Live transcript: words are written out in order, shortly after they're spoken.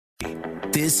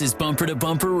This is Bumper to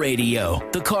Bumper Radio,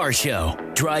 the car show.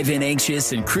 Drive in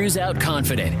anxious and cruise out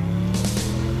confident.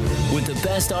 With the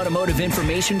best automotive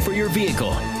information for your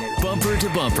vehicle. Bumper to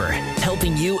Bumper,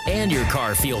 helping you and your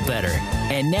car feel better.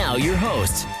 And now your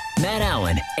hosts, Matt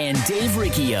Allen and Dave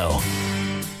Riccio.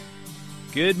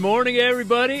 Good morning,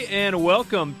 everybody, and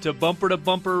welcome to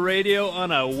Bumper Radio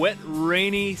on a wet,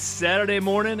 rainy Saturday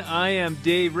morning. I am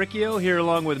Dave Riccio here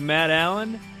along with Matt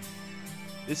Allen.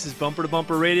 This is Bumper to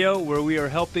Bumper Radio, where we are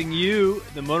helping you,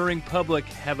 the motoring public,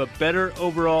 have a better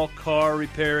overall car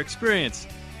repair experience.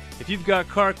 If you've got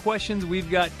car questions, we've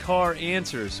got car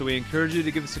answers. So we encourage you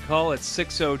to give us a call at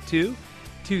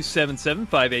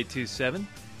 602-277-5827.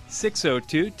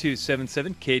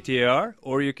 602-277-KTAR,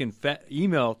 or you can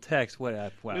email, text.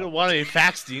 Wow. We don't want any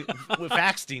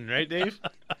faxing, right, Dave?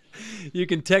 You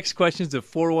can text questions to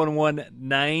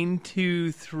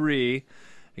 411-923.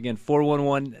 Again,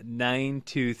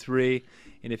 411-923.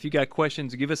 And if you got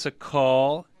questions, give us a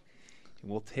call, and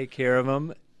we'll take care of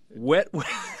them. I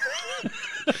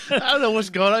don't know what's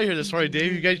going on here this morning,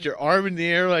 Dave. You got your arm in the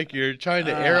air like you're trying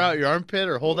to air out your armpit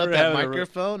or hold up that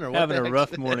microphone? Or what? Having a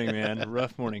rough morning, man. A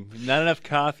rough morning. Not enough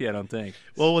coffee, I don't think.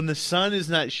 Well, when the sun is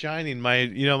not shining,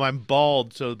 I'm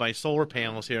bald, so my solar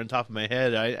panels here on top of my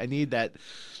head, I need that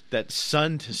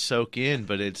sun to soak in,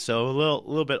 but it's so a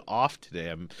little bit off today.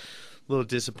 I'm a little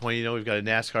disappointed. We've got a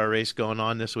NASCAR race going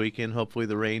on this weekend. Hopefully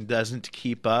the rain doesn't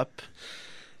keep up.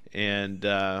 And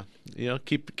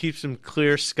keep some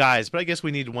clear skies. But I guess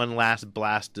we need one last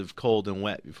blast of cold and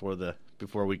wet before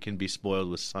we can be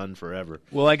spoiled with sun forever.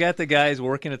 Well, I got the guys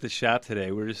working at the shop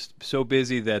today. We're just so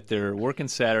busy that they're working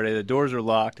Saturday. The doors are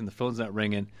locked and the phone's not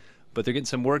ringing, but they're getting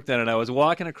some work done. And I was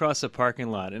walking across the parking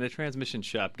lot, and a transmission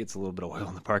shop gets a little bit of oil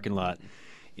in the parking lot.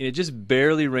 And it just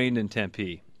barely rained in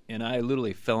Tempe, and I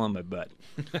literally fell on my butt.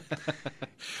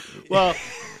 Well,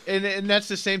 and that's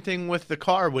the same thing with the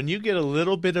car. When you get a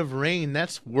little bit of rain,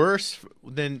 that's worse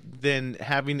than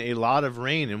having a lot of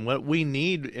rain. And what we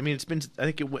need,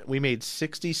 we made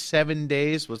 67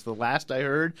 days was the last I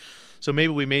heard. So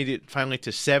maybe we made it finally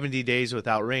to 70 days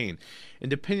without rain. And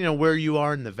depending on where you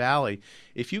are in the valley,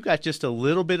 if you got just a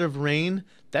little bit of rain,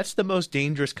 that's the most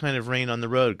dangerous kind of rain on the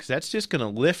road, because that's just going to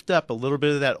lift up a little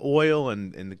bit of that oil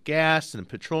and the gas and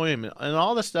petroleum and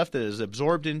all the stuff that is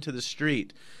absorbed into the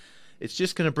street. It's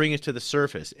just going to bring it to the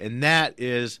surface, and that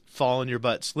is falling your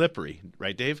butt slippery,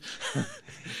 right, Dave?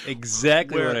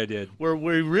 Exactly what I did. Where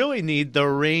we really need the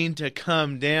rain to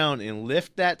come down and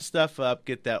lift that stuff up,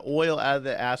 get that oil out of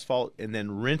the asphalt, and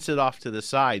then rinse it off to the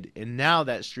side. And now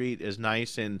that street is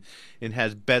nice and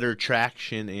has better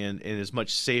traction and is much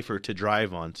safer to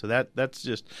drive on. So that's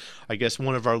just, I guess,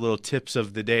 one of our little tips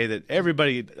of the day that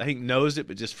everybody, I think, knows it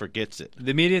but just forgets it.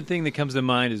 The immediate thing that comes to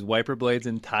mind is wiper blades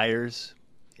and tires.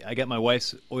 I got my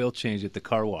wife's oil changed at the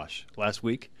car wash last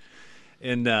week,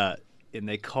 and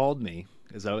they called me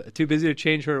because I was too busy to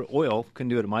change her oil. Couldn't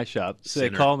do it at my shop, so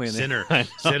they called me. And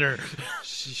Sinner.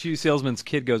 Shoe salesman's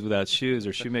kid goes without shoes,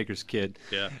 or shoemaker's kid.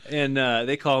 Yeah. And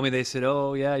they called me. They said,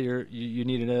 "Oh yeah, you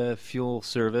needed a fuel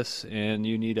service and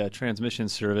you need a transmission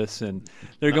service," and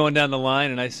they're going down the line.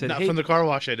 And I said, "Not hey, from the car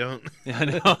wash, I don't." I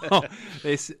know.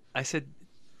 I said,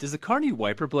 "Does the car need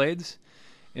wiper blades?"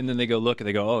 And then they go look, and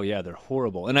they go, "Oh, yeah, they're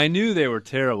horrible." And I knew they were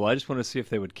terrible. I just wanted to see if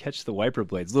they would catch the wiper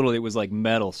blades. Literally, it was like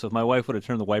metal. So if my wife would have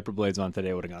turned the wiper blades on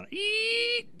today, it would have gone,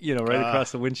 right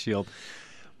across the windshield.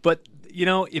 But,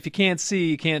 if you can't see,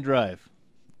 you can't drive.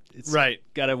 It's right.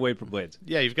 Got to have wiper blades.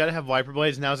 Yeah, you've got to have wiper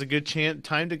blades. Now's a good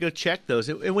time to go check those.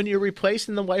 And when you're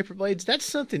replacing the wiper blades, that's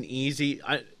something easy.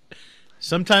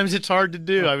 Sometimes it's hard to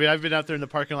do. I've been out there in the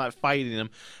parking lot fighting them.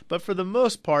 But for the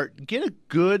most part, get a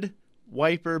good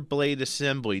wiper blade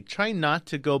assembly. Try not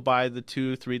to go buy the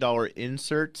 $2-3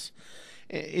 inserts.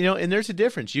 And there's a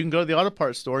difference. You can go to the auto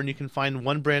parts store and you can find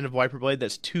one brand of wiper blade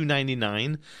that's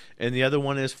 $2.99 and the other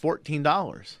one is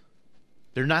 $14.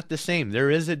 They're not the same. There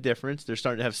is a difference. They're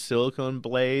starting to have silicone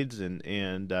blades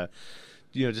and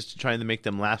just trying to make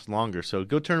them last longer. So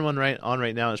go turn one on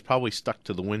right now. It's probably stuck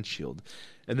to the windshield.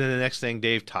 And then the next thing,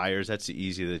 Dave, tires. That's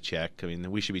easy to check.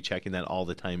 We should be checking that all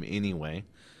the time anyway.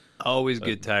 Always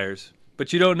good tires.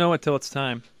 But you don't know until it's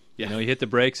time. Yeah. You hit the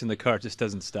brakes and the car just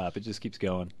doesn't stop. It just keeps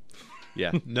going.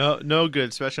 Yeah, no good,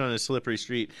 especially on a slippery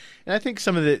street. And I think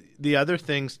some of the other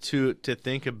things to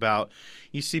think about,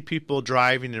 you see people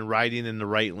driving and riding in the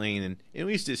right lane, and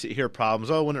we used to hear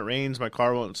problems. Oh, when it rains, my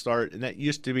car won't start, and that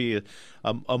used to be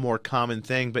a more common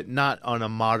thing, but not on a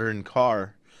modern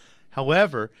car.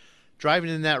 However,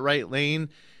 driving in that right lane,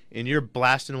 and you're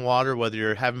blasting water, whether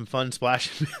you're having fun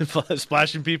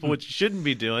splashing people, which you shouldn't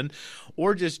be doing,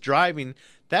 or just driving,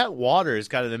 that water has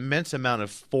got an immense amount of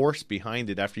force behind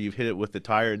it after you've hit it with the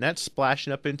tire, and that's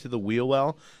splashing up into the wheel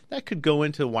well. That could go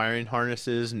into wiring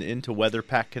harnesses and into weather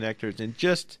pack connectors, and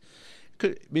just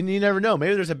could. I mean, you never know.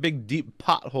 Maybe there's a big deep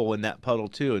pothole in that puddle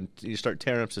too, and you start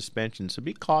tearing up suspension. So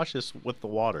be cautious with the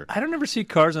water. I don't ever see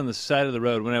cars on the side of the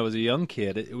road. When I was a young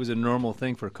kid, it was a normal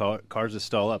thing for cars to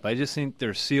stall up. I just think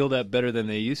they're sealed up better than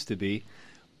they used to be.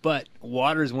 But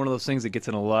water is one of those things that gets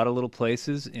in a lot of little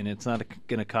places, and it's not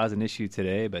going to cause an issue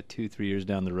today, but 2-3 years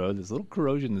down the road, there's a little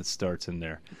corrosion that starts in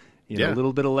there. You know, a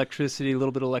little bit of electricity, a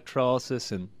little bit of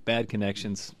electrolysis, and bad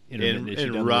connections.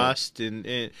 And rust,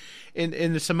 and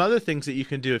some other things that you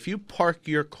can do. If you park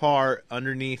your car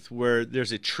underneath where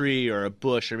there's a tree or a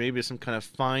bush or maybe some kind of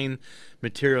fine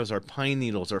materials or pine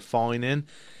needles are falling in,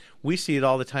 we see it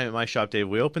all the time at my shop, Dave.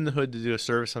 We open the hood to do a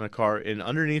service on a car, and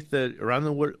underneath around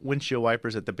the windshield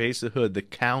wipers at the base of the hood, the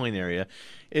cowling area,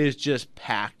 is just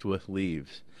packed with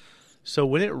leaves. So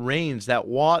when it rains,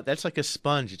 that's like a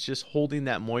sponge. It's just holding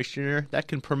that moisture. That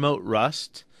can promote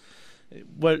rust.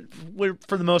 For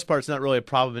the most part, it's not really a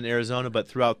problem in Arizona, but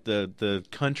throughout the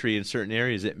country in certain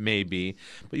areas it may be.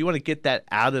 But you want to get that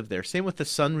out of there. Same with the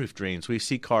sunroof drains. We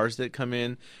see cars that come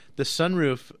in. The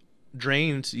sunroof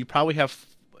drains, you probably have,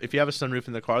 if you have a sunroof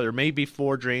in the car, there may be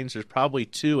 4 drains. There's probably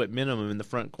 2 at minimum in the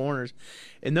front corners.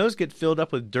 And those get filled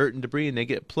up with dirt and debris, and they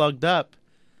get plugged up.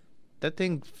 That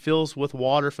thing fills with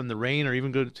water from the rain or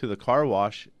even go to the car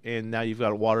wash, and now you've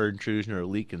got a water intrusion or a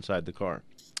leak inside the car.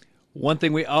 One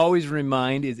thing we always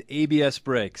remind is ABS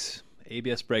brakes.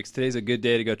 ABS brakes. Today's a good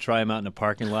day to go try them out in a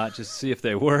parking lot just to see if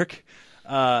they work.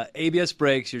 ABS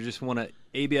brakes,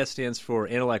 ABS stands for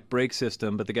Anti-Lock Brake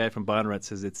System, but the guy from Bonneret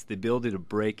says it's the ability to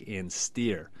brake and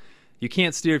steer. You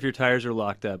can't steer if your tires are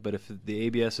locked up, but if the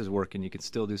ABS is working, you can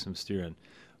still do some steering.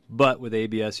 But with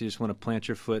ABS, you just want to plant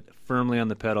your foot firmly on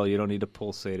the pedal. You don't need to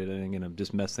pulsate it. It's going to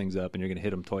just mess things up, and you're going to hit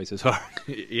them twice as hard.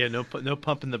 Yeah, no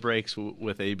pumping the brakes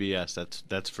with ABS.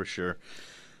 That's for sure.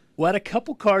 Well, I had a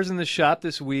couple cars in the shop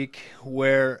this week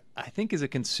where I think as a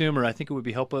consumer, I think it would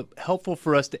be helpful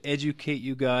for us to educate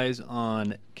you guys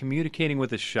on communicating with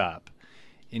the shop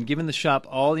and giving the shop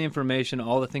all the information,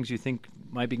 all the things you think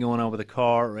might be going on with the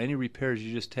car or any repairs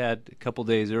you just had a couple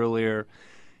days earlier.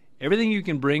 Everything you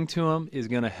can bring to them is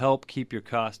going to help keep your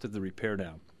cost of the repair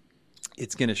down.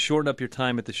 It's going to shorten up your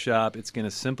time at the shop. It's going to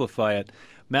simplify it.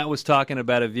 Matt was talking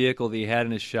about a vehicle that he had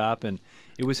in his shop, and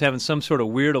it was having some sort of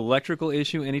weird electrical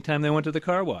issue anytime they went to the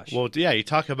car wash. Well, yeah, you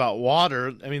talk about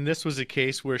water. I mean, this was a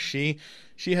case where she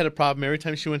had a problem. Every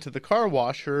time she went to the car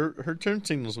wash, her turn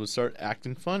signals would start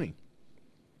acting funny.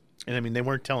 And, I mean, they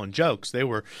weren't telling jokes. They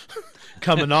were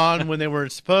coming on when they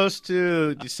weren't supposed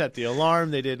to. You set the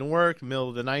alarm. They didn't work. Middle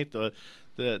of the night,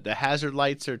 the hazard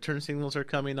lights or turn signals are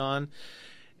coming on.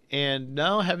 And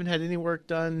no, haven't had any work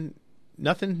done.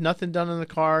 Nothing done in the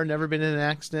car. Never been in an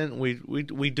accident.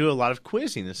 We do a lot of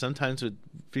quizzing, and sometimes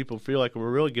people feel like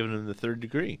we're really giving them the third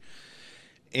degree.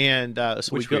 And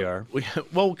so we are.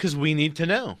 Well, because we need to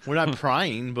know. We're not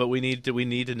prying, but we need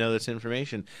to know this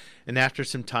information. And after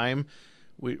some time,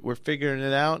 we're figuring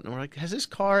it out, and we're like, have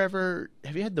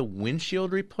you had the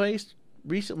windshield replaced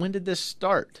recently? When did this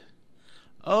start?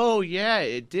 Oh, yeah,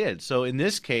 it did. So in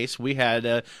this case, we had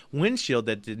a windshield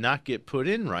that did not get put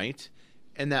in right,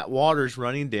 and that water's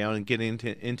running down and getting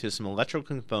into some electrical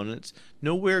components,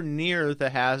 nowhere near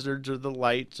the hazards or the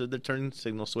lights or the turn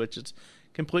signal switch. It's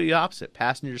completely opposite,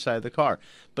 passenger side of the car.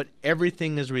 But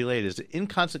everything is related. As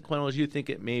inconsequential as you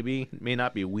think it may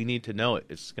not be, we need to know it.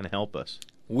 It's going to help us.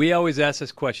 We always ask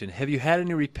this question, have you had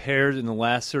any repairs in the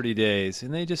last 30 days?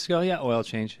 And they just go, yeah, oil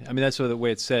change. I mean, that's the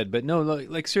way it's said. But no,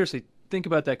 like seriously, think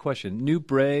about that question. New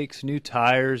brakes, new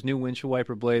tires, new windshield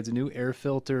wiper blades, a new air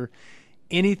filter.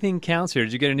 Anything counts here.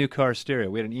 Did you get a new car stereo?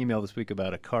 We had an email this week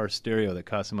about a car stereo that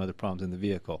caused some other problems in the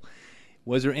vehicle.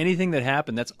 Was there anything that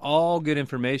happened? That's all good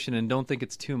information, and don't think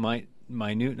it's too minute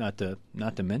not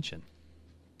to mention.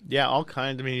 Yeah, all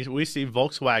kinds. I mean, we see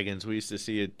Volkswagens. We used to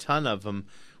see a ton of them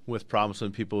with problems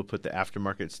when people would put the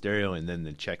aftermarket stereo and then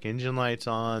the check engine lights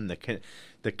on, the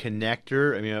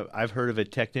connector. I mean, I've heard of a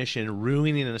technician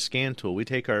ruining a scan tool. We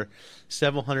take our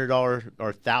 $700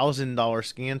 or $1,000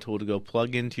 scan tool to go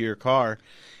plug into your car,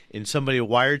 and somebody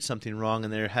wired something wrong,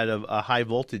 and they had a high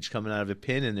voltage coming out of a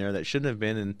pin in there that shouldn't have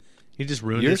been, and he just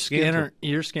ruined your scanner.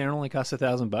 Your scanner only costs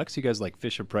 $1,000. You guys like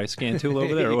Fisher Price scan tool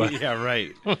over there, or what? Yeah,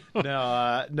 right.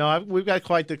 No, we've got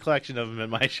quite the collection of them in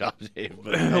my shop, Dave.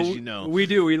 But as you know, we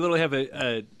do. We literally have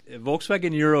a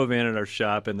Volkswagen Eurovan at our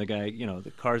shop, and the guy,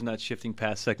 the car's not shifting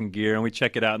past second gear, and we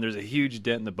check it out, and there's a huge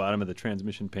dent in the bottom of the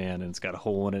transmission pan, and it's got a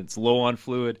hole in it. It's low on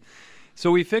fluid,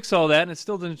 so we fix all that, and it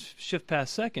still doesn't shift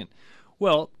past second.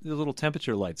 Well, the little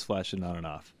temperature light's flashing on and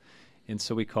off. And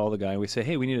so we call the guy and we say,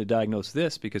 hey, we need to diagnose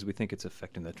this because we think it's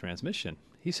affecting the transmission.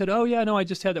 He said, oh, yeah, no, I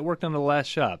just had that worked on the last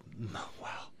shop. Wow.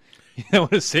 That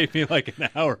would have saved me like an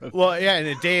hour. Well, yeah, and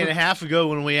a day and a half ago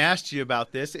when we asked you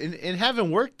about this, and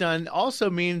having work done also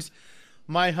means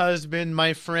my husband,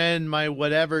 my friend, my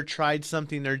whatever tried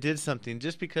something or did something.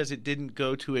 Just because it didn't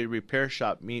go to a repair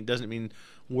shop doesn't mean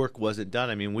work wasn't done.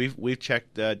 I mean, we've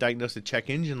checked, diagnosed a check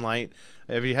engine light.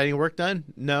 Have you had any work done?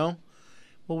 No.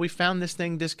 Well, we found this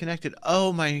thing disconnected.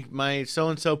 Oh, my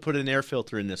so-and-so put an air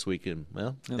filter in this weekend.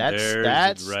 Well,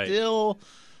 that's right. Still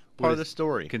part of the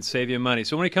story. Can save you money.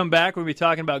 So when we come back, we'll be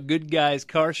talking about Good Guys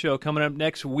Car Show coming up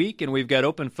next week, and we've got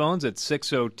open phones at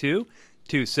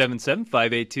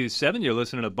 602-277-5827. You're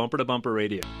listening to Bumper to Bumper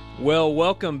Radio. Well,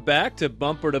 welcome back to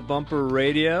Bumper to Bumper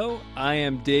Radio. I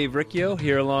am Dave Riccio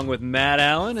here along with Matt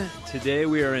Allen. Today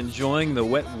we are enjoying the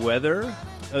wet weather,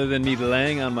 other than me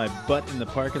laying on my butt in the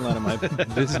parking lot of my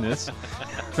business.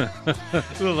 A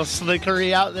little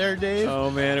slickery out there, Dave.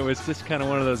 Oh, man, it was just kind of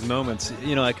one of those moments.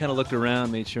 You know, I kind of looked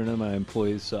around, made sure none of my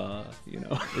employees saw, you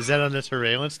know. Is that on the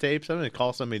surveillance tapes? I'm going to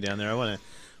call somebody down there. I want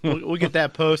to. We'll get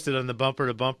that posted on the Bumper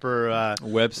to Bumper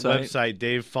website.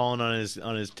 Dave falling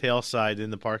on his tail side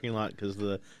in the parking lot because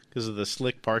of the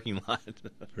slick parking lot.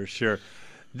 For sure.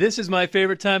 This is my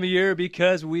favorite time of year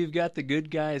because we've got the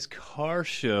Good Guys Car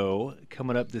Show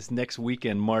coming up this next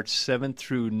weekend, March 7th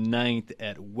through 9th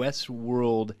at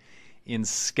Westworld in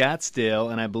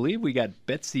Scottsdale. And I believe we got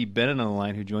Betsy Bennett on the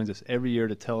line, who joins us every year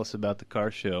to tell us about the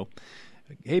car show.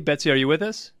 Hey, Betsy, are you with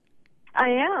us?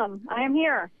 I am. I am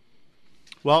here.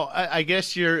 Well, I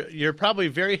guess you're probably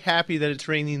very happy that it's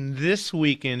raining this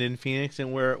weekend in Phoenix,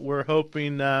 and we're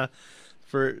hoping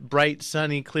for bright,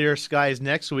 sunny, clear skies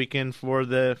next weekend for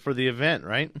the event,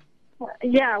 right?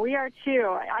 Yeah, we are too.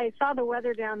 I saw the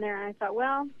weather down there, and I thought,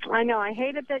 well, I know I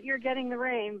hate it that you're getting the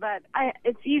rain, but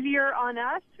it's easier on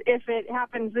us if it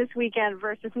happens this weekend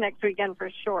versus next weekend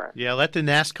for sure. Yeah, let the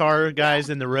NASCAR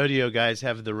guys and the rodeo guys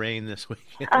have the rain this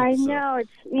weekend. I know.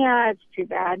 It's too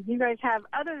bad. You guys have,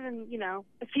 other than,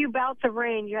 a few bouts of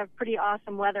rain, you have pretty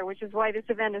awesome weather, which is why this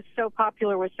event is so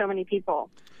popular with so many people.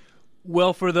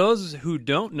 Well, for those who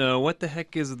don't know, what the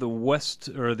heck is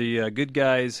the Good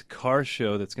Guys Car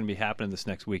Show that's going to be happening this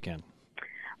next weekend?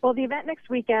 Well, the event next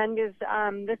weekend is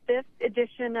the 5th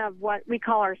edition of what we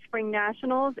call our Spring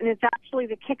Nationals, and it's actually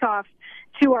the kickoff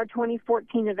to our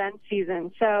 2014 event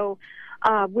season. So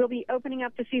we'll be opening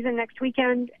up the season next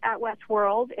weekend at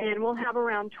Westworld, and we'll have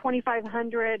around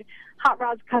 2,500 hot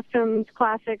rods, customs,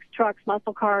 classics, trucks,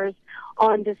 muscle cars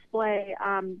on display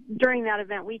during that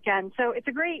event weekend. So it's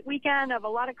a great weekend of a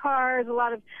lot of cars,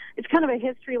 it's kind of a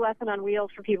history lesson on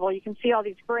wheels for people. You can see all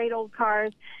these great old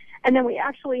cars. And then we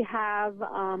actually have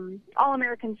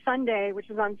All-American Sunday,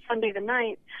 which is on Sunday the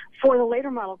 9th, for the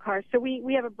later model cars. So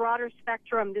we have a broader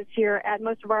spectrum this year at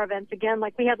most of our events, again,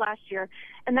 like we had last year.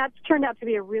 And that's turned out to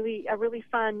be a really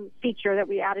fun feature that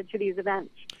we added to these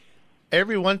events.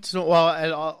 Every once in a while,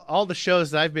 at all the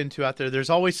shows that I've been to out there's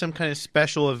always some kind of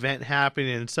special event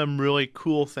happening and some really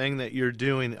cool thing that you're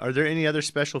doing. Are there any other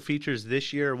special features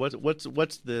this year? What's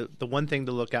the one thing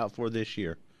to look out for this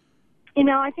year?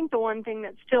 I think the one thing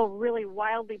that's still really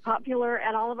wildly popular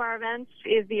at all of our events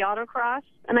is the autocross,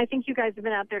 and I think you guys have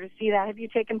been out there to see that. Have you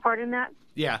taken part in that?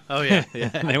 Yeah. Oh, yeah.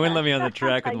 They wouldn't let me on the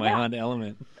track with my Honda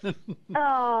Element.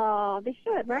 Oh, they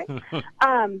should, right?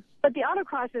 But the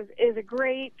autocross is a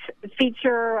great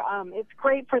feature. It's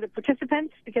great for the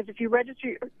participants because if you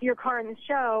register your car in the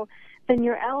show, then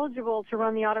you're eligible to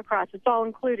run the autocross. It's all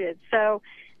included. So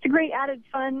it's a great added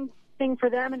fun thing for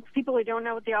them, and for people who don't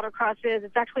know what the autocross is,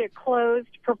 it's actually a closed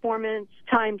performance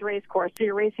timed race course, so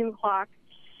you're racing the clock.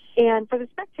 And for the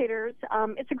spectators,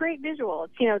 it's a great visual.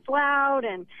 It's loud,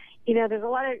 and there's a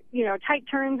lot of tight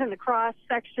turns in the cross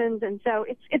sections, and so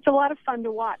it's a lot of fun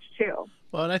to watch too.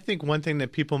 Well, and I think one thing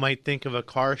that people might think of a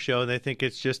car show, they think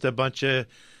it's just a bunch of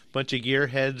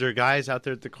gearheads or guys out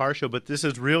there at the car show, but this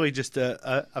is really just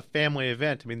a family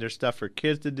event. I mean, there's stuff for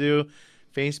kids to do.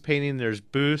 Face painting, there's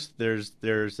booths, there's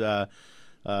not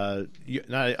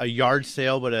a yard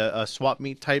sale, but a swap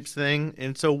meet types thing.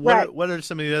 And so what are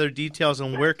some of the other details,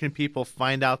 and where can people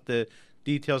find out the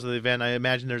details of the event? I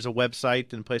imagine there's a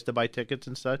website and a place to buy tickets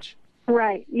and such.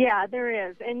 Right. Yeah, there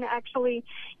is. And actually,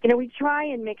 we try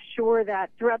and make sure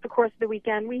that throughout the course of the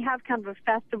weekend, we have kind of a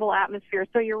festival atmosphere.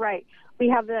 So you're right. We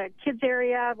have the kids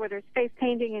area where there's face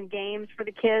painting and games for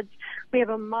the kids. We have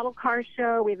a model car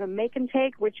show. We have a make and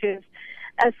take, which is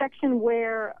a section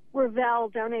where Revell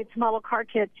donates model car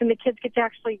kits, and the kids get to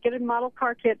actually get a model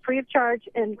car kit free of charge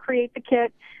and create the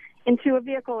kit into a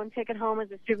vehicle and take it home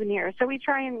as a souvenir. So we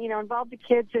try and, involve the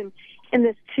kids in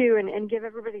this too, and give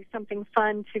everybody something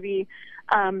fun to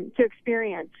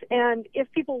experience. And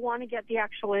if people want to get the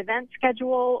actual event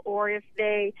schedule, or if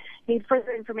they need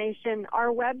further information, our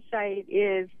website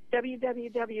is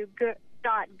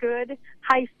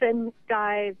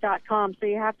www.good-guys.com. So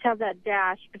you have to have that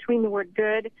dash between the word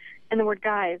good and the word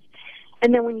guys.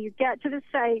 And then when you get to the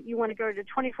site, you want to go to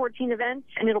 2014 events,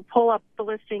 and it'll pull up the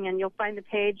listing, and you'll find the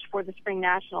page for the Spring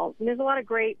Nationals. And there's a lot of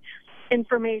great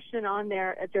information on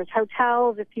there. There's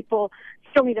hotels, if people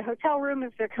still need a hotel room,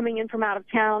 if they're coming in from out of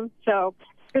town. So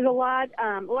there's a lot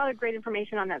of great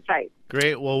information on that site.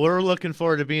 Great. Well, we're looking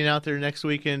forward to being out there next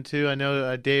weekend too. I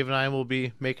know Dave and I will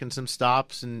be making some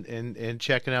stops and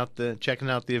checking out the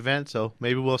event. So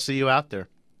maybe we'll see you out there.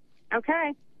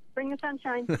 Okay. Bring the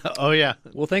sunshine. Oh, yeah.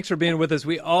 Well, thanks for being with us.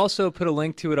 We also put a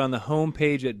link to it on the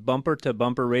homepage at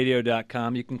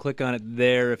bumpertobumperradio.com. You can click on it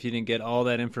there if you didn't get all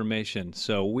that information.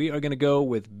 So we are going to go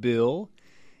with Bill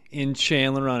in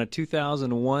Chandler on a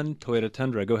 2001 Toyota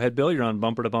Tundra. Go ahead, Bill. You're on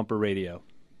Bumper to Bumper Radio.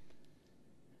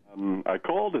 I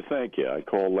called to thank you. I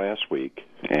called last week,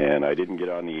 and I didn't get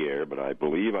on the air, but I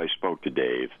believe I spoke to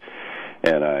Dave,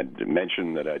 and I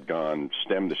mentioned that I'd gone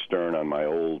stem to stern on my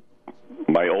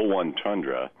 01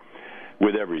 Tundra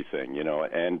with everything,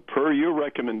 and per your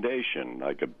recommendation,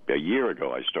 like a year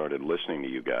ago, I started listening to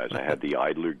you guys. I had the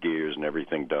idler gears and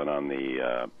everything done on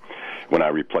when I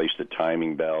replaced the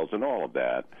timing bells and all of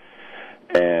that,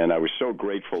 and I was so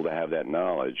grateful to have that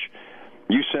knowledge.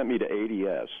 You sent me to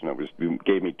ADS, and you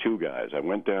gave me two guys. I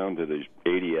went down to the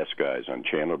ADS guys on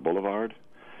Chandler Boulevard.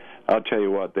 I'll tell you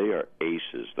what, they are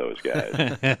aces, those guys.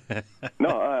 No,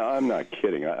 I'm not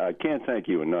kidding. I can't thank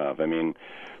you enough. I mean,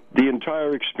 the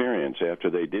entire experience after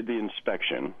they did the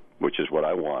inspection, which is what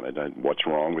I wanted, what's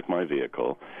wrong with my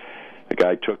vehicle, the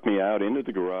guy took me out into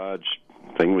the garage,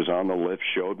 thing was on the lift,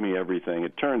 showed me everything.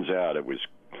 It turns out it was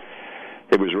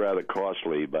rather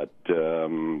costly, but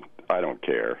I don't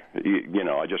care.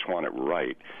 I just want it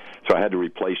right. So I had to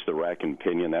replace the rack and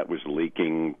pinion. That was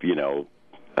leaking,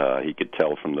 he could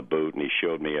tell from the boot, and he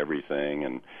showed me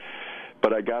everything.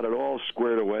 But I got it all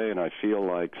squared away, and I feel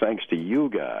like, thanks to you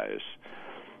guys,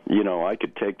 I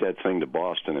could take that thing to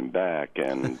Boston and back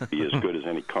and be as good as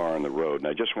any car on the road. And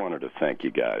I just wanted to thank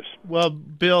you guys. Well,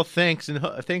 Bill, thanks, and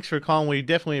thanks for calling. We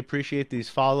definitely appreciate these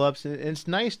follow-ups. And it's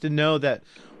nice to know that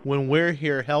when we're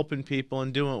here helping people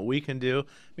and doing what we can do, I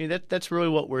mean, that's really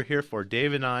what we're here for,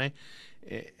 Dave and I,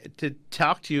 to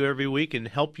talk to you every week and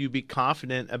help you be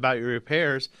confident about your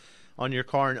repairs on your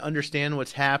car and understand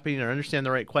what's happening or understand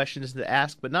the right questions to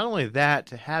ask. But not only that,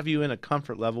 to have you in a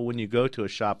comfort level when you go to a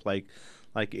shop like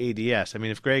ADS. I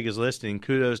mean, if Greg is listening,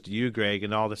 kudos to you, Greg,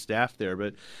 and all the staff there.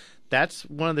 But that's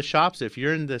one of the shops, if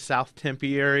you're in the South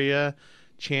Tempe area,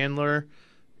 Chandler,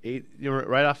 you're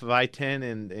right off of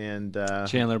I-10 and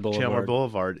Chandler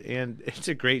Boulevard. And it's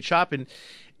a great shop. And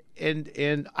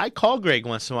I call Greg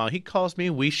once in a while. He calls me.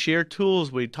 We share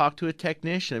tools. We talk to a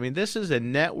technician. I mean, this is a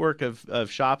network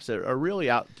of shops that are really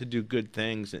out to do good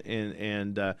things.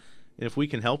 And if we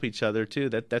can help each other too,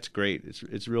 that's great.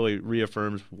 It's really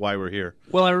reaffirms why we're here.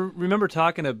 Well, I remember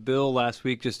talking to Bill last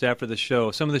week just after the show.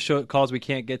 Some of the show calls we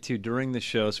can't get to during the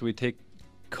show, so we take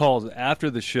calls after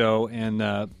the show.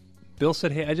 And Bill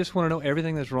said, "Hey, I just want to know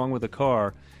everything that's wrong with the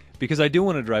car because I do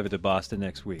want to drive it to Boston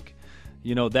next week."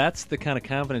 That's the kind of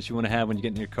confidence you want to have when you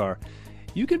get in your car.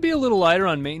 You can be a little lighter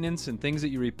on maintenance and things that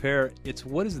you repair. It's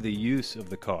what is the use of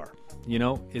the car?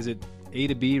 Is it A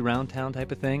to B, round town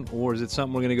type of thing, or is it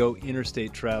something we're going to go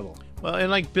interstate travel? Well,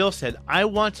 and like Bill said, I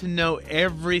want to know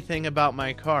everything about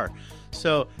my car.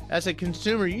 So as a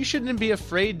consumer, you shouldn't be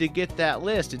afraid to get that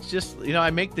list. It's just,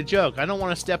 I make the joke. I don't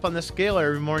want to step on the scale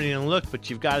every morning and look, but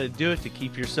you've got to do it to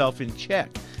keep yourself in check.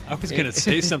 I was going to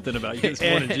say something about you this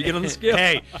morning. Did you get on the scale?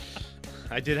 Hey,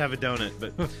 I did have a donut,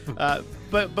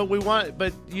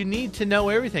 but you need to know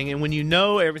everything, and when you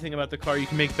know everything about the car, you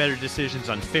can make better decisions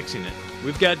on fixing it.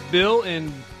 We've got Bill and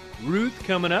Ruth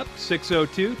coming up,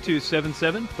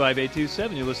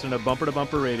 602-277-5827. You're listening to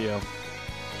Bumper Radio.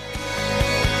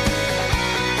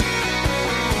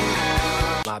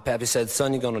 My pappy said,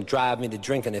 "Son, you're gonna drive me to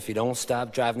drinking if you don't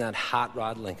stop driving that hot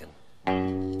rod Lincoln."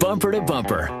 Bumper to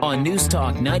Bumper on News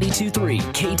Talk 92.3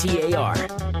 KTAR.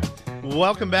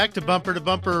 Welcome back to Bumper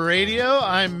Radio.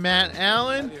 I'm Matt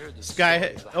Allen. This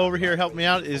guy over here helping me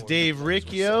out is Dave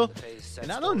Riccio.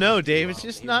 And I don't know, Dave, it's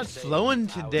just not flowing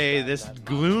today. This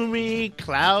gloomy,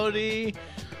 cloudy,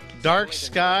 dark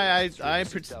sky. I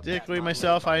particularly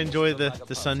myself, I enjoy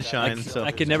the sunshine.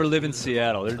 I could never live in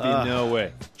Seattle. There'd be no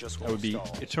way. I would be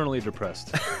eternally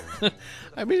depressed.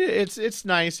 I mean, it's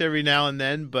nice every now and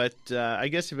then, but I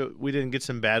guess if we didn't get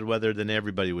some bad weather, then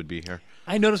everybody would be here.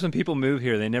 I notice when people move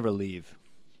here, they never leave.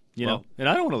 You know, and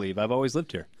I don't want to leave. I've always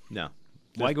lived here. No.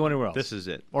 Why go anywhere else? This is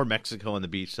it. Or Mexico on the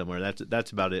beach somewhere.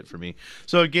 That's about it for me.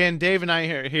 So again, Dave and I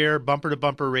are here, Bumper to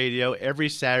Bumper Radio, every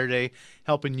Saturday,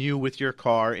 helping you with your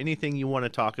car. Anything you want to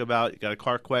talk about, you got a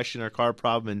car question or a car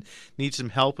problem and need some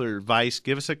help or advice,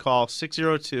 give us a call,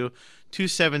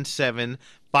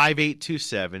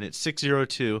 602-277-5827. It's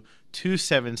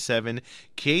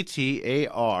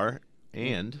 602-277-KTAR.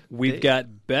 And we've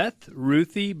got Beth,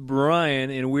 Ruthie, Brian,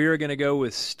 and we are going to go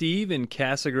with Steve in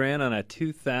Casa Grande on a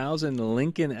 2000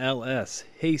 Lincoln LS.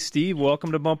 Hey, Steve,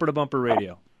 welcome to Bumper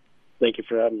Radio. Thank you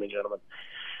for having me, gentlemen.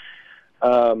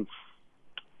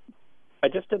 I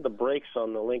just did the brakes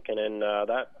on the Lincoln, and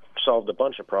that solved a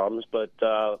bunch of problems. But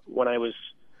when I was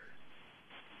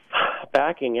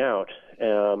backing out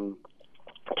to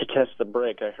test the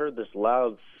brake, I heard this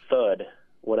loud thud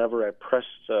whenever I press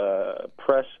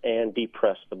and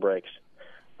depress the brakes.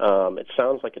 It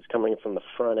sounds like it's coming from the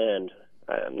front end.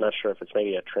 I'm not sure if it's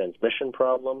maybe a transmission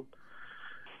problem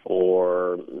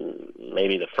or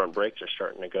maybe the front brakes are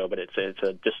starting to go, but it's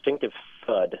a distinctive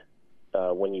thud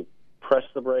when you press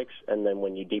the brakes and then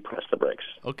when you depress the brakes.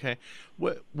 Okay.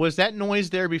 Was that noise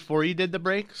there before you did the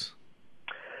brakes?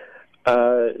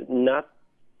 Not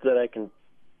that I can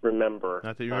remember.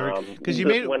 Not that you remember? Because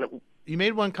you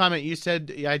made one comment. You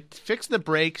said, I fixed the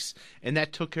brakes, and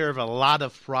that took care of a lot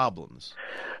of problems.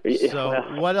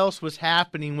 So what else was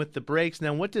happening with the brakes?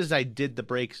 Now, what does I did the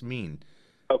brakes mean?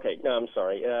 Okay, no, I'm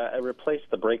sorry. I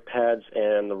replaced the brake pads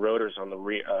and the rotors on the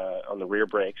rear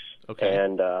brakes. Okay.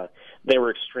 And they were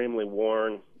extremely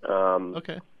worn.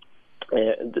 Okay.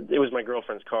 And it was my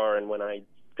girlfriend's car, and when I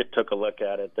took a look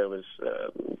at it, there was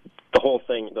the whole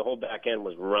back end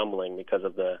was rumbling because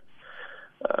of it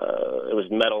was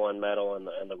metal on metal, and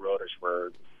the rotors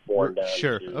were worn down.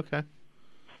 Sure. Okay.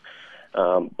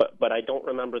 But I don't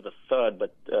remember the thud,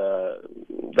 but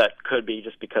that could be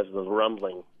just because of the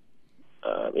rumbling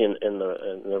in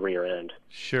the rear end.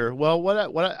 Sure. Well,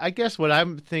 I guess what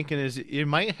I'm thinking is you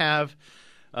might have,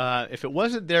 if it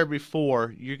wasn't there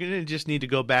before, you're going to just need to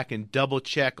go back and double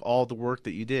check all the work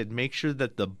that you did. Make sure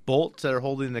that the bolts that are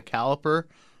holding the caliper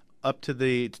up to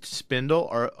the spindle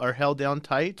are held down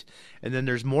tight, and then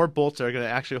there's more bolts that are going to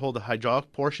actually hold the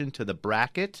hydraulic portion to the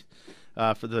bracket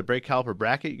for the brake caliper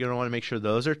bracket. You're going to want to make sure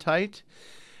those are tight.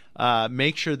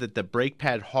 Make sure that the brake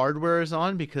pad hardware is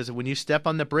on, because when you step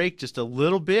on the brake just a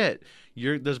little bit,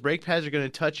 those brake pads are going to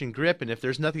touch and grip, and if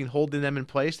there's nothing holding them in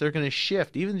place, they're going to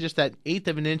shift. Even just that 1/8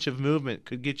 of an inch of movement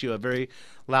could get you a very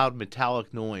loud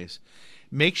metallic noise.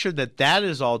 Make sure that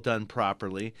is all done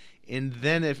properly. And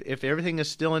then if everything is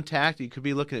still intact, you could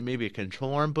be looking at maybe a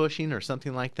control arm bushing or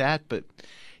something like that. But,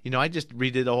 I just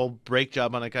redid a whole brake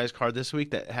job on a guy's car this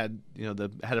week that had,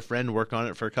 had a friend work on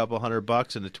it for a couple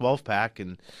 $100 in a 12-pack,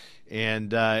 and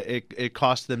it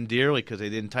cost them dearly because they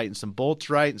didn't tighten some bolts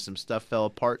right and some stuff fell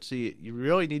apart. So you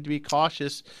really need to be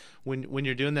cautious when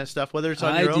you're doing that stuff, whether it's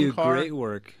on your own car. I do great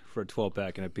work for a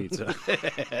 12-pack and a pizza.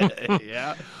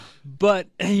 Yeah. But,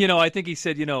 I think he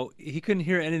said, he couldn't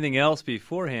hear anything else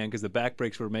beforehand because the back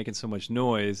brakes were making so much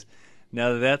noise.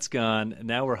 Now that that's gone,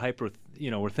 now we're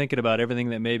we're thinking about everything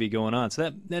that may be going on.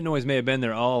 So that noise may have been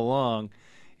there all along.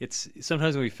 It's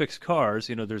sometimes when we fix cars,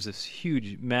 there's this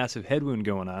huge, massive head wound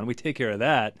going on. We take care of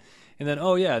that. And then,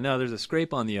 now there's a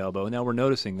scrape on the elbow. Now we're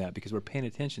noticing that because we're paying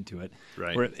attention to it.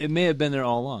 Right. Where it may have been there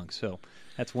all along. So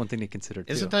that's one thing to consider, too.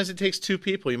 And sometimes it takes two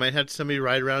people. You might have somebody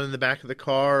ride around in the back of the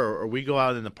car, or we go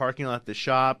out in the parking lot at the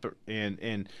shop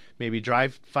and maybe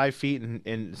drive 5 feet,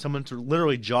 and someone's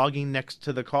literally jogging next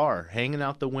to the car, hanging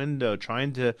out the window,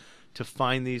 trying to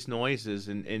find these noises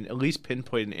and at least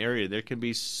pinpoint an area. There can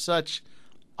be such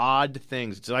odd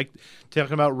things. It's like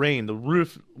talking about rain. The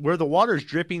roof, where the water's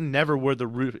dripping, never where the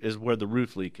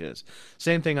roof leak is.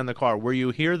 Same thing on the car. Where you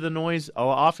hear the noise,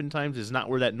 oftentimes is not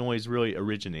where that noise really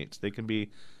originates. They can be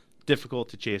difficult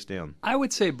to chase down. I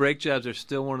would say brake jobs are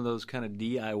still one of those kind of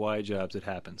DIY jobs that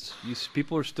happens.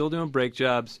 People are still doing brake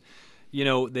jobs.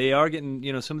 They are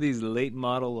getting, some of these late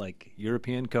model, like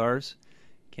European cars,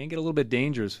 can get a little bit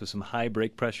dangerous with some high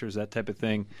brake pressures, that type of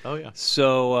thing. Oh, yeah.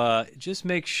 So just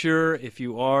make sure if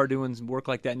you are doing work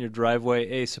like that in your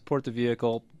driveway, support the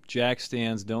vehicle. Jack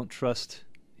stands. Don't trust,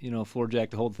 floor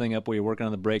jack to hold the thing up while you're working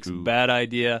on the brakes. Ooh. Bad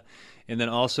idea. And then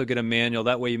also get a manual.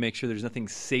 That way you make sure there's nothing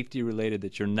safety related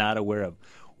that you're not aware of.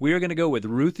 We are going to go with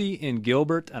Ruthie in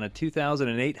Gilbert on a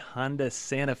 2008 Hyundai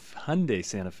Santa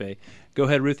Fe. Go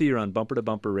ahead, Ruthie. You're on Bumper to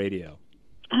Bumper Radio.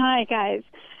 Hi, guys.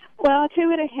 Well, I'll tell you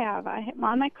what I have. I'm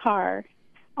on my car.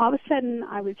 All of a sudden,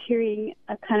 I was hearing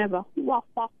a kind of a walk,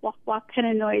 walk, walk, walk kind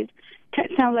of noise.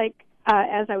 It sounded like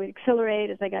as I would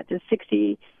accelerate, as I got to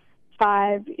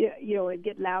 65, it'd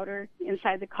get louder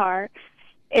inside the car.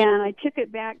 And I took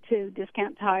it back to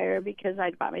Discount Tire because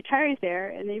I'd bought my tires there,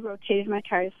 and they rotated my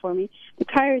tires for me. The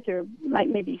tires are like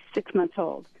maybe 6 months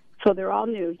old, so they're all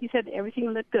new. He said everything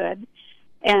looked good,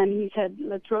 and he said,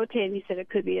 let's rotate. And he said it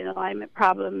could be an alignment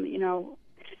problem,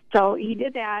 So he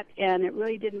did that, and it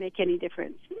really didn't make any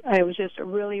difference. It was just a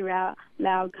really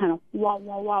loud kind of wah,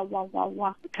 wah, wah, wah, wah,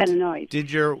 wah kind of noise.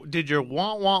 Did your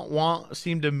wah, wah, wah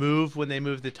seem to move when they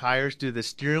moved the tires? Does the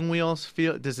steering wheel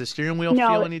feel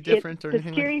any different or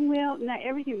anything? The steering wheel,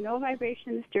 everything, no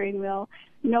vibration in the steering wheel,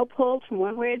 no pull from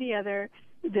one way or the other.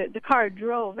 The car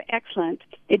drove excellent.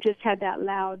 It just had that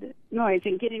loud noise.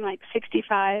 And getting like 60,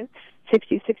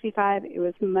 65, it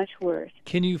was much worse.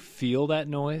 Can you feel that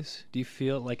noise? Do you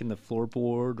feel it like in the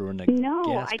floorboard or in the gas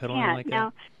pedal? No, I can't. Like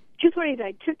now, just what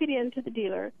I took it into the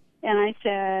dealer, and I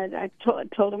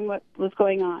told them what was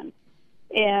going on.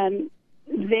 And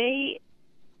they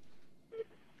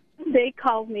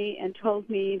called me and told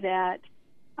me that,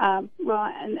 and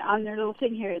on their little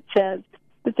thing here it says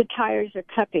that the tires are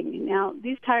cupping. Now,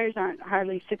 these tires aren't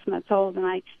hardly 6 months old, and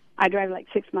I drive like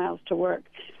 6 miles to work.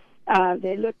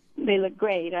 They look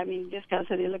great. I mean, just because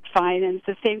they look fine, and it's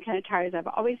the same kind of tires I've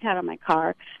always had on my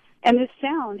car. And this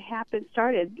sound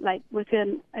started like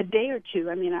within a day or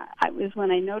two. I mean, it was when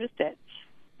I noticed it.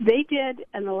 They did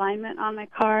an alignment on my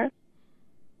car,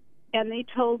 and they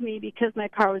told me because my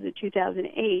car was a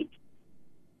 2008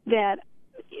 that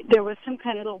there was some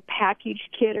kind of little package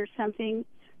kit or something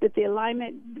that the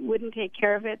alignment wouldn't take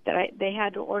care of it, that they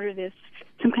had to order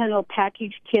some kind of little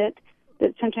package kit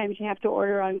that sometimes you have to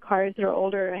order on cars that are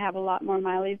older or have a lot more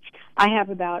mileage. I have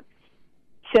about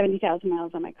 70,000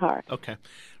 miles on my car. Okay.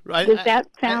 Does that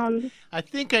sound... I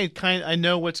think I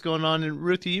know what's going on. And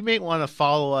Ruthie, you may want to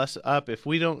follow us up. If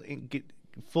we don't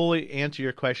fully answer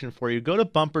your question for you, go to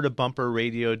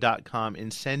bumpertobumperradio.com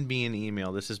and send me an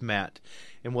email. This is Matt,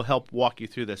 and we'll help walk you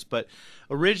through this. But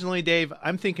originally, Dave,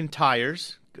 I'm thinking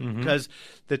tires, because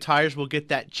the tires will get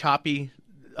that choppy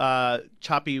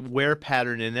wear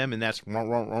pattern in them, and that's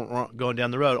going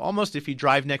down the road. Almost if you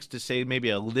drive next to, say, maybe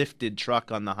a lifted truck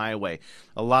on the highway,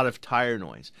 a lot of tire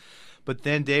noise. But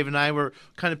then Dave and I were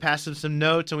kind of passing some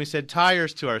notes, and we said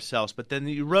tires to ourselves, but then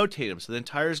you rotate them, so then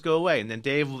tires go away. And then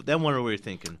Dave, then what are we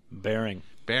thinking? Bearing.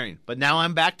 But now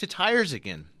I'm back to tires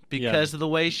again because of the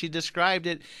way she described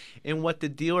it and what the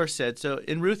dealer said. So,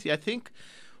 in Ruthie, I think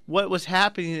what was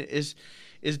happening is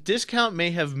Discount may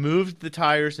have moved the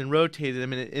tires and rotated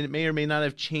them, and it may or may not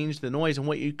have changed the noise. And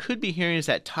what you could be hearing is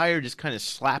that tire just kind of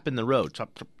slapping the road,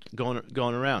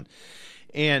 going around.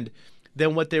 And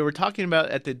then what they were talking about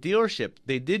at the dealership,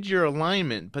 they did your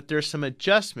alignment, but there's some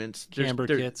adjustments. Camber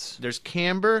kits. There's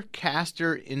camber,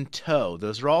 caster, and toe.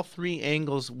 Those are all three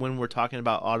angles when we're talking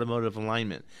about automotive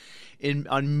alignment.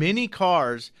 On many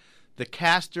cars, the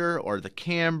caster or the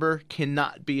camber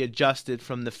cannot be adjusted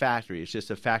from the factory. It's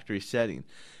just a factory setting.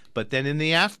 But then in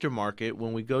the aftermarket,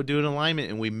 when we go do an alignment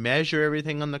and we measure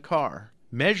everything on the car,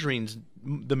 measuring's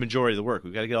the majority of the work.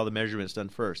 We've got to get all the measurements done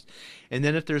first. And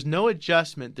then if there's no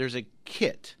adjustment, there's a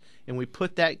kit. And we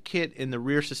put that kit in the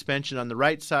rear suspension on the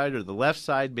right side or the left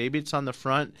side. Maybe it's on the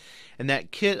front. And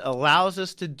that kit allows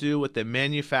us to do what the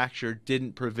manufacturer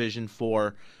didn't provision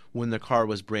for when the car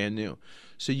was brand new.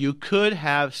 So you could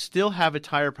still have a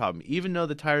tire problem, even though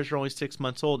the tires are only 6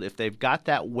 months old. If they've got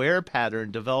that wear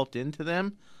pattern developed into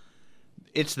them,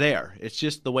 it's there. It's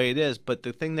just the way it is. But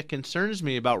the thing that concerns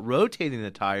me about rotating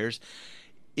the tires,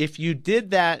 if you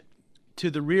did that to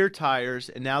the rear tires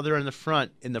and now they're in the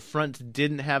front and the fronts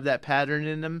didn't have that pattern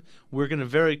in them, we're going to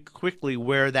very quickly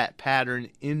wear that pattern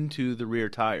into the rear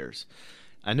tires.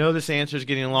 I know this answer is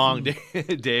getting long,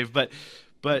 Dave, but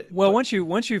once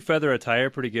you feather a tire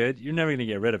pretty good, you're never going to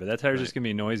get rid of it. That tire's just going to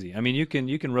be noisy. I mean, you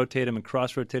can rotate them and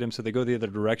cross-rotate them so they go the other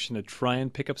direction to try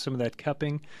and pick up some of that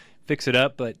cupping, fix it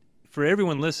up. But for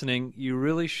everyone listening, you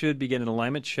really should be getting an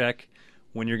alignment check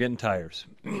when you're getting tires.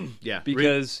 Yeah.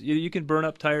 Because you can burn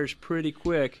up tires pretty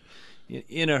quick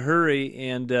in a hurry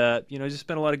and just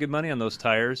spend a lot of good money on those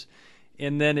tires.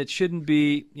 And then it shouldn't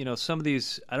be, some of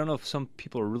these, I don't know if some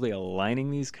people are really aligning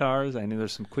these cars. I know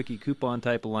there's some quickie coupon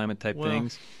type alignment type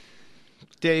things.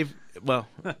 Dave,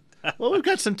 Well, we've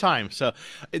got some time. So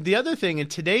the other thing, and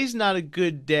today's not a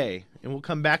good day, and we'll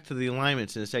come back to the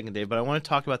alignments in a second, Dave, but I want to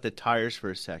talk about the tires for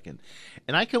a second.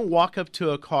 And I can walk up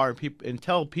to a car and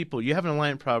tell people you have an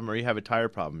alignment problem or you have a tire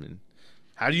problem. And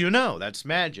how do you know? That's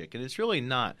magic. And it's really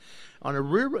not. On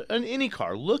any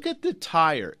car, look at the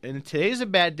tire. And today's a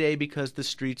bad day because the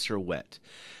streets are wet.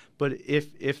 But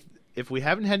if we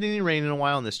haven't had any rain in a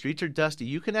while and the streets are dusty,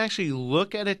 you can actually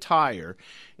look at a tire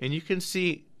and you can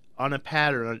see on a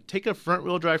pattern. Take a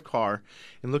front-wheel drive car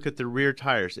and look at the rear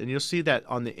tires, and you'll see that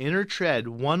on the inner tread,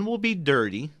 one will be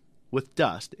dirty with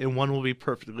dust and one will be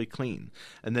perfectly clean.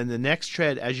 And then the next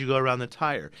tread as you go around the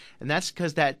tire. And that's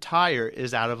because that tire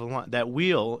is out of alignment. That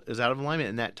wheel is out of alignment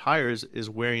and that tire is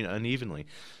wearing unevenly.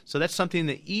 So that's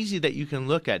something easy that you can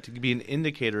look at to be an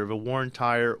indicator of a worn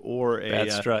tire or a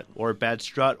bad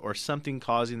strut or something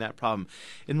causing that problem.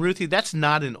 And Ruthie, that's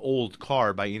not an old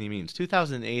car by any means.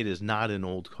 2008 is not an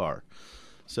old car.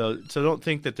 So don't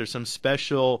think that there's some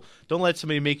special – don't let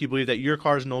somebody make you believe that your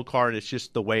car is an old car and it's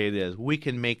just the way it is. We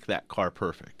can make that car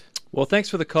perfect. Well, thanks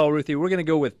for the call, Ruthie. We're going to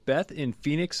go with Beth in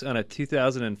Phoenix on a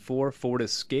 2004 Ford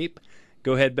Escape.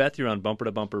 Go ahead, Beth. You're on Bumper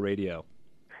to Bumper Radio.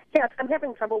 Yes, I'm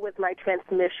having trouble with my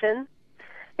transmission.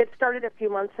 It started a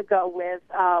few months ago with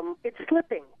it's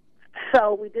slipping.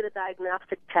 So we did a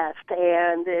diagnostic test,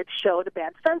 and it showed a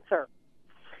bad sensor.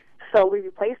 So we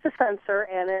replaced the sensor,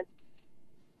 and it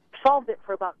solved it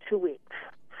for about 2 weeks.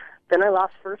 Then I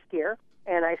lost first gear,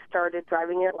 and I started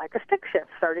driving it like a stick shift,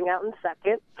 starting out in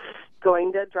second,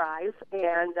 going to drive,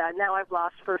 and now I've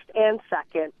lost first and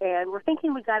second. And we're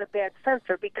thinking we got a bad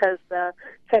sensor because the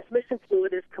transmission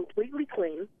fluid is completely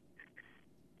clean.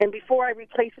 And before I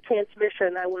replace the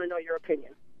transmission, I want to know your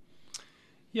opinion.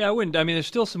 Yeah, I wouldn't. I mean, there's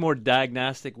still some more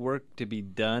diagnostic work to be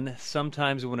done.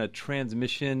 Sometimes when a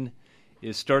transmission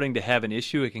is starting to have an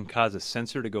issue, it can cause a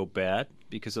sensor to go bad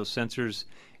because those sensors,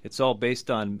 it's all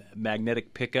based on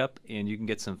magnetic pickup, and you can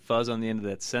get some fuzz on the end of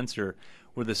that sensor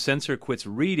where the sensor quits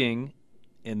reading,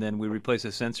 and then we replace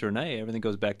the sensor, and hey, everything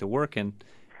goes back to working.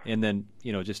 And then,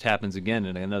 it just happens again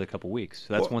in another couple weeks.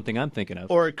 So that's one thing I'm thinking of.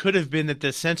 Or it could have been that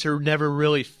the sensor never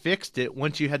really fixed it.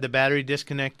 Once you had the battery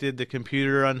disconnected, the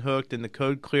computer unhooked, and the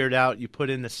code cleared out, you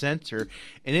put in the sensor.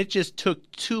 And it just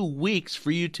took 2 weeks for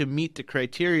you to meet the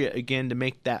criteria again to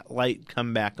make that light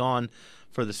come back on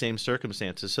for the same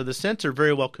circumstances. So the sensor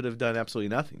very well could have done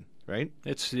absolutely nothing, right?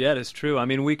 It's true. I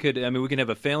mean, we can have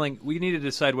a failing. We need to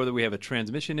decide whether we have a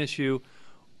transmission issue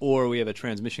or we have a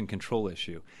transmission control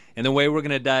issue. And the way we're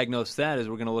going to diagnose that is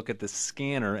we're going to look at the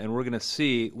scanner, and we're going to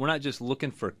see, we're not just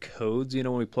looking for codes,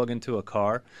 when we plug into a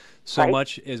car, so right.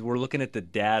 much as we're looking at the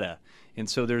data. And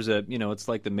so there's it's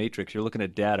like the Matrix. You're looking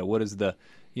at data. What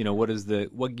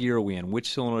gear are we in?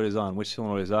 Which cylinder is on? Which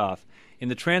cylinder is off?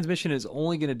 And the transmission is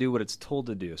only going to do what it's told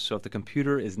to do. So if the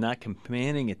computer is not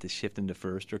commanding it to shift into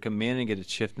first or commanding it to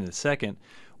shift into second,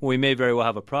 well, we may very well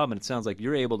have a problem. And it sounds like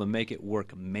you're able to make it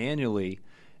work manually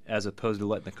as opposed to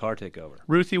letting the car take over.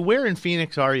 Ruthie, where in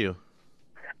Phoenix are you?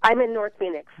 I'm in North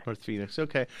Phoenix. North Phoenix,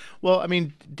 okay. Well, I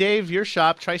mean, Dave, your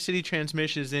shop, Tri-City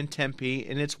Transmission, is in Tempe,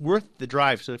 and it's worth the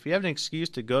drive. So if you have an excuse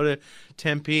to go to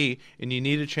Tempe and you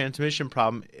need a transmission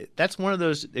problem, that's one of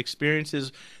those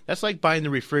experiences. That's like buying the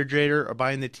refrigerator or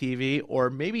buying the TV, or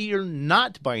maybe you're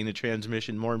not buying the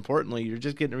transmission. More importantly, you're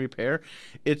just getting a repair.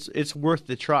 It's worth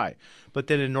the try. But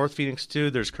then in North Phoenix,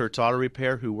 too, there's Kurt's Auto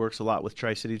Repair, who works a lot with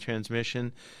Tri-City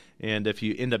Transmission. And if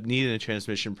you end up needing a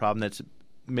transmission problem, it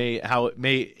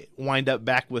may wind up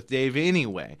back with Dave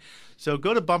anyway. So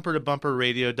go to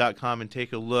bumpertobumperradio.com and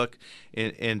take a look,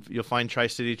 and you'll find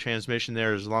Tri-City Transmission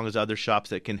there, as long as other shops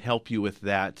that can help you with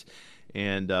that,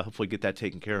 and hopefully get that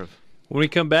taken care of. When we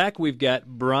come back, we've got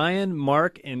Brian,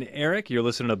 Mark, and Eric. You're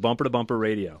listening to Bumper to Bumper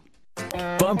Radio.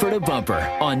 Bumper to Bumper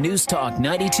on News Talk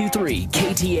 92.3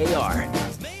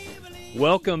 KTAR.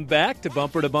 Welcome back to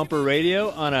Bumper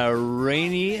Radio on a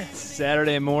rainy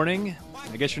Saturday morning.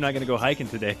 I guess you're not going to go hiking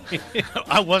today.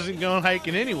 I wasn't going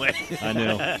hiking anyway. I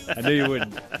knew you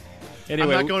wouldn't.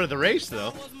 Anyway, I'm not going to the race,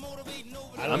 though.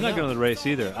 I'm not going to the race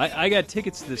either. I got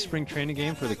tickets to the spring training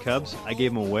game for the Cubs. I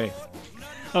gave them away.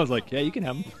 I was like, yeah, you can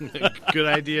have them. Good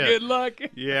idea. Good luck.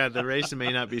 Yeah, the race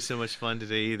may not be so much fun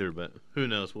today either, but who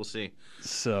knows? We'll see.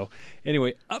 So,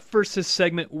 anyway, up first this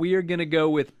segment, we are going to go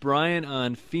with Brian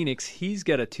on Phoenix. He's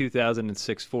got a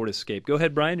 2006 Ford Escape. Go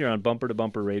ahead, Brian. You're on Bumper to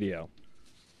Bumper Radio.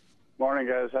 Morning,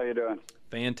 guys. How you doing?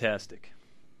 Fantastic.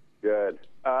 Good.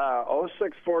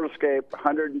 06 Ford Escape,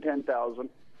 110,000.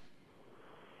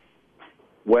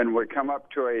 When we come up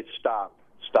to a stop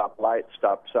light,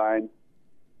 stop sign,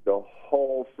 the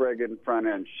whole friggin' front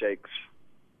end shakes.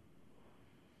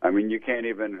 I mean, you can't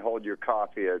even hold your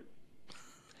coffee.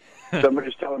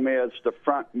 Somebody's telling me it's the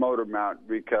front motor mount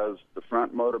because the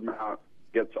front motor mount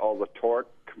gets all the torque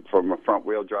from a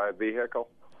front-wheel drive vehicle.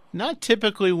 Not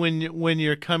typically when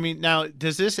you're coming. Now,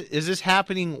 is this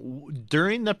happening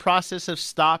during the process of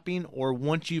stopping or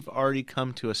once you've already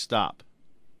come to a stop?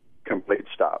 Complete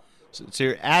stop. So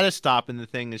you're at a stop and the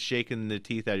thing is shaking the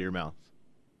teeth out of your mouth?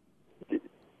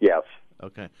 Yes.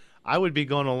 Okay. I would be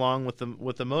going along with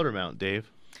the motor mount,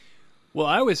 Dave. Well,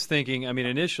 I was thinking,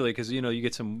 initially, because, you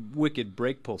get some wicked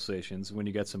brake pulsations when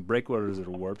you got some brake rotors that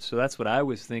are warped. So that's what I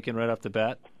was thinking right off the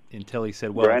bat until he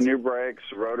said, well, brand new brakes,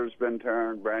 rotor's been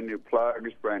turned, brand new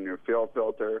plugs, brand new fuel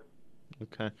filter.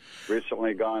 Okay.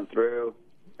 Recently gone through,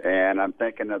 and I'm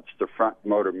thinking it's the front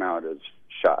motor mount is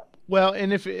shot. Well,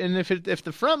 and if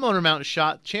the front motor mount is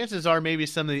shot, chances are maybe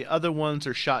some of the other ones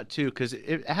are shot too, because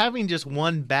having just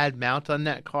one bad mount on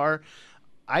that car,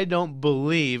 I don't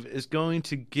believe is going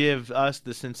to give us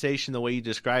the sensation the way you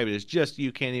describe it. It's just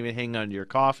you can't even hang on to your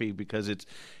coffee because it's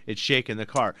shaking the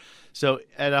car. So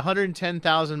at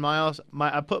 110,000 miles,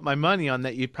 I put my money on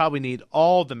that you probably need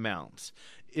all the mounts.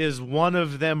 Is one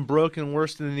of them broken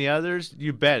worse than the others?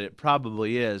 You bet it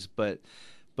probably is, but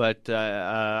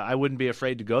I wouldn't be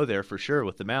afraid to go there for sure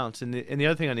with the mounts. And the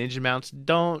other thing on engine mounts,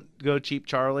 don't go cheap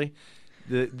Charlie.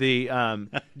 Do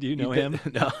you know him?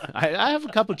 No, I have a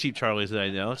couple Cheap Charlies that I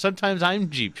know. Sometimes I'm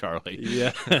Jeep Charlie.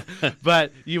 Yeah.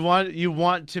 But you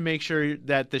want to make sure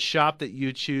that the shop that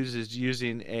you choose is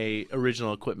using a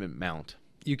original equipment mount.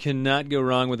 You cannot go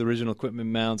wrong with original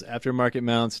equipment mounts. Aftermarket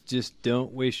mounts, just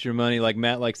don't waste your money. Like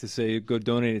Matt likes to say, go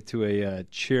donate it to a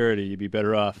charity. You'd be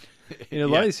better off. A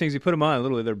lot of these things, you put them on,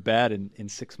 literally they're bad in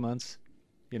 6 months,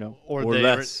 or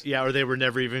less. Or they were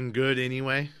never even good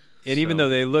anyway. And even though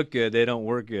they look good, they don't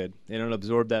work good. They don't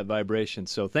absorb that vibration.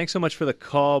 So thanks so much for the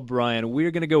call, Brian.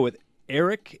 We're going to go with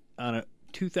Eric on a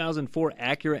 2004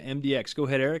 Acura MDX. Go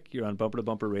ahead, Eric. You're on Bumper to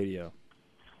Bumper Radio.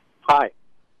 Hi.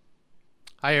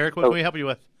 Hi, Eric. What can we help you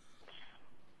with?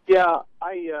 Yeah,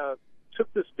 I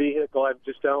took this vehicle. I've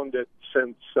just owned it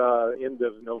since end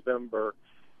of November.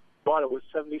 Bought it with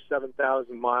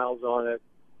 77,000 miles on it.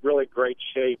 Really great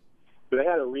shape. But I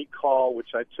had a recall, which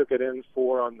I took it in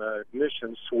for on the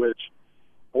ignition switch.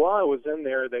 While I was in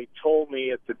there, they told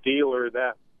me at the dealer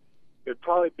that it would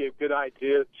probably be a good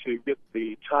idea to get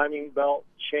the timing belt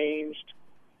changed.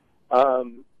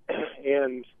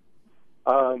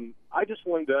 I just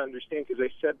wanted to understand, because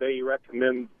they said they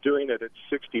recommend doing it at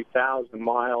 60,000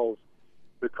 miles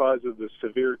because of the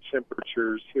severe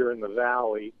temperatures here in the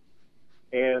valley.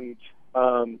 And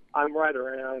I'm right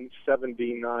around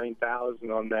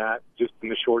 79,000 on that, just in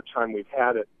the short time we've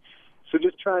had it. So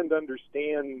just trying to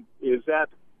understand, is that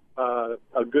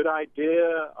a good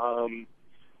idea,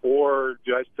 or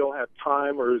do I still have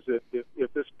time, or is it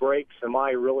if this breaks, am I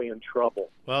really in trouble?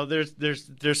 Well,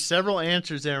 there's several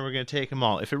answers there, and we're going to take them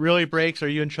all. If it really breaks, are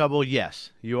you in trouble? Yes,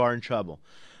 you are in trouble.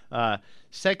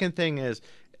 Second thing is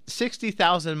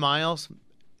 60,000 miles.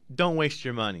 Don't waste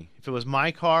your money. If it was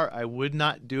my car, I would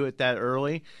not do it that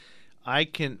early. I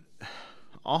can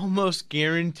almost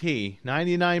guarantee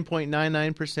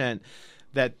 99.99%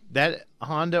 that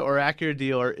Honda or Acura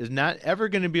dealer is not ever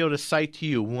going to be able to cite to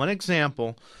you one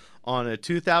example on a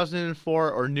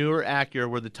 2004 or newer Acura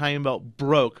where the timing belt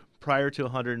broke prior to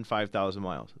 105,000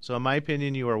 miles. So in my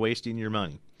opinion, you are wasting your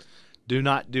money. Do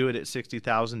not do it at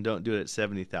 60,000. Don't do it at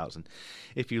 70,000.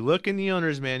 If you look in the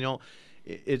owner's manual,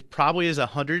 it probably is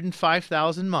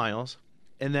 105,000 miles,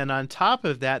 and then on top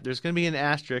of that, there's going to be an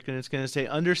asterisk, and it's going to say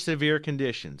under severe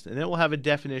conditions, and it will have a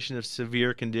definition of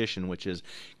severe condition, which is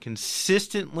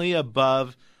consistently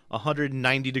above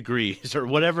 190 degrees or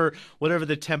whatever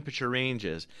the temperature range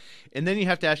is. And then you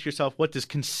have to ask yourself, what does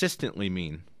consistently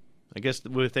mean? I guess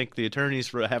we thank the attorneys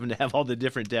for having to have all the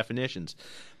different definitions.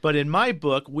 But in my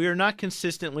book, we are not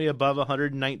consistently above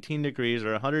 119 degrees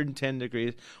or 110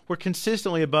 degrees. We're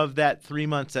consistently above that 3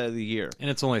 months out of the year. And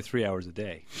it's only 3 hours a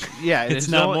day. Yeah. It's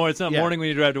not morning when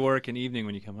you drive to work and evening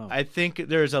when you come home. I think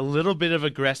there's a little bit of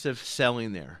aggressive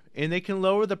selling there. And they can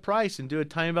lower the price and do a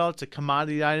time belt. It's a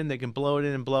commodity item. They can blow it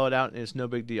in and blow it out, and it's no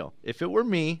big deal. If it were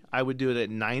me, I would do it at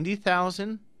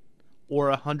 90,000 or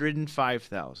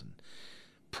 105,000.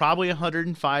 Probably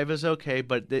 105 is okay,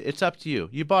 but it's up to you.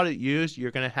 You bought it used.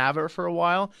 You're going to have it for a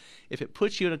while. If it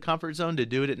puts you in a comfort zone to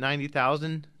do it at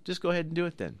 90,000, just go ahead and do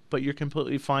it then. But you're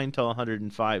completely fine till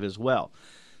 105 as well.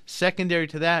 Secondary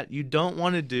to that, you don't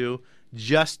want to do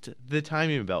just the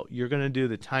timing belt. You're going to do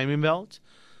the timing belt,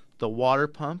 the water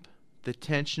pump, the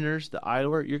tensioners, the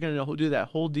idler. You're going to do that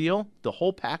whole deal, the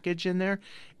whole package in there,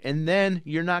 and then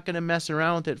you're not going to mess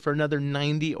around with it for another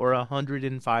 90 or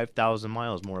 105,000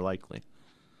 miles more likely.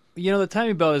 You know, the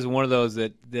timing belt is one of those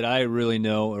that I really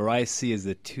know, or I see as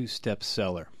the two-step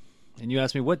seller. And you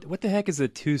ask me, what the heck is a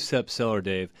two-step seller,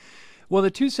 Dave? Well, the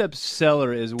two-step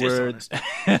seller is where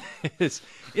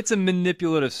it's a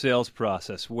manipulative sales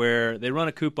process where they run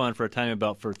a coupon for a timing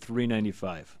belt for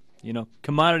 $3.95. You know,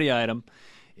 commodity item.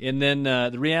 And then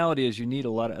the reality is you need a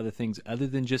lot of other things other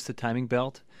than just the timing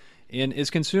belt. And as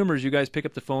consumers, you guys pick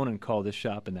up the phone and call this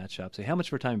shop and that shop. Say, how much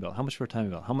for a timing belt? How much for a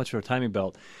timing belt? How much for a timing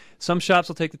belt? Some shops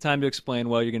will take the time to explain,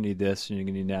 well, you're going to need this and you're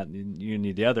going to need that and you're going to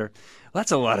need the other. Well,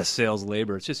 that's a lot of sales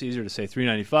labor. It's just easier to say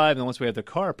 $3.95. And then once we have the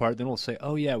car apart, then we'll say,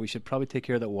 oh, yeah, we should probably take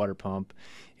care of that water pump.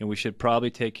 And we should probably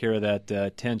take care of that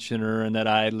tensioner and that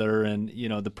idler. And, you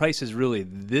know, the price is really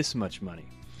this much money.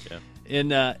 Yeah.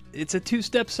 And it's a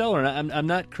two-step seller. And I'm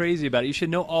not crazy about it. You should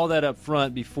know all that up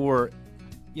front before,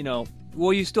 you know,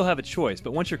 well, you still have a choice,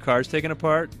 but once your car's taken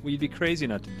apart, well, you'd be crazy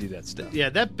not to do that stuff. Yeah,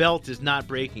 that belt is not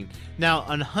breaking. Now,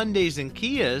 on Hyundais and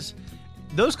Kias,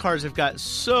 those cars have got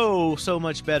so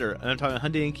much better. And I'm talking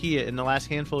Hyundai and Kia in the last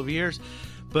handful of years.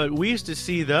 But we used to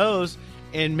see those,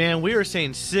 and, man, we were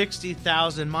saying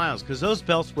 60,000 miles because those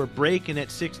belts were breaking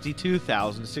at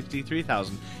 62,000,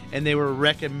 63,000, and they were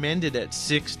recommended at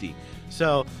 60.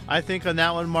 So I think on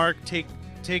that one, Mark,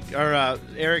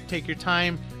 Eric, take your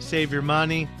time, save your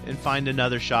money, and find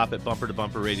another shop at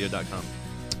bumpertobumperradio.com.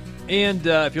 And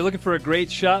if you're looking for a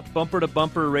great shop,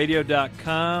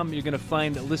 bumpertobumperradio.com. You're going to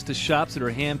find a list of shops that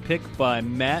are handpicked by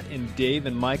Matt and Dave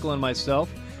and Michael and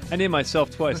myself. I named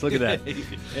myself twice. Look at that.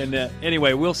 And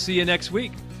anyway, we'll see you next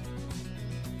week.